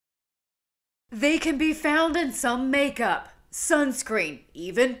They can be found in some makeup, sunscreen,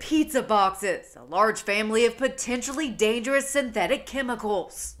 even pizza boxes, a large family of potentially dangerous synthetic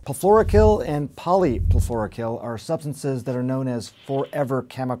chemicals. Perfluoroalkyl and polyfluoroalkyl are substances that are known as forever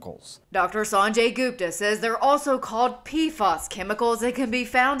chemicals. Dr. Sanjay Gupta says they're also called PFAS chemicals that can be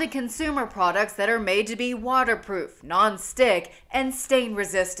found in consumer products that are made to be waterproof, non-stick, and stain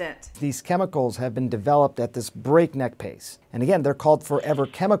resistant. These chemicals have been developed at this breakneck pace. And again, they're called forever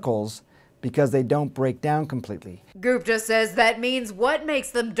chemicals because they don't break down completely. Gupta says that means what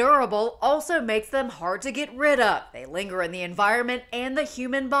makes them durable also makes them hard to get rid of. They linger in the environment and the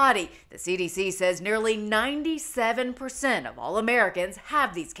human body. The CDC says nearly 97% of all Americans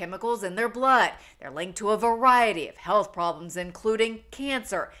have these chemicals in their blood. They're linked to a variety of health problems, including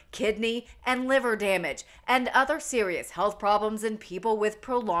cancer, kidney and liver damage, and other serious health problems in people with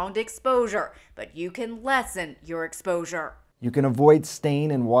prolonged exposure. But you can lessen your exposure. You can avoid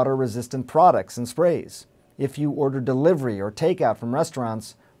stain and water-resistant products and sprays. If you order delivery or takeout from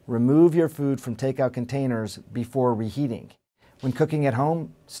restaurants, remove your food from takeout containers before reheating. When cooking at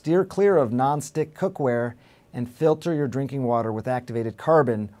home, steer clear of non-stick cookware and filter your drinking water with activated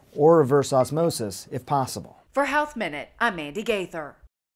carbon or reverse osmosis if possible. For Health Minute, I'm Mandy Gaither.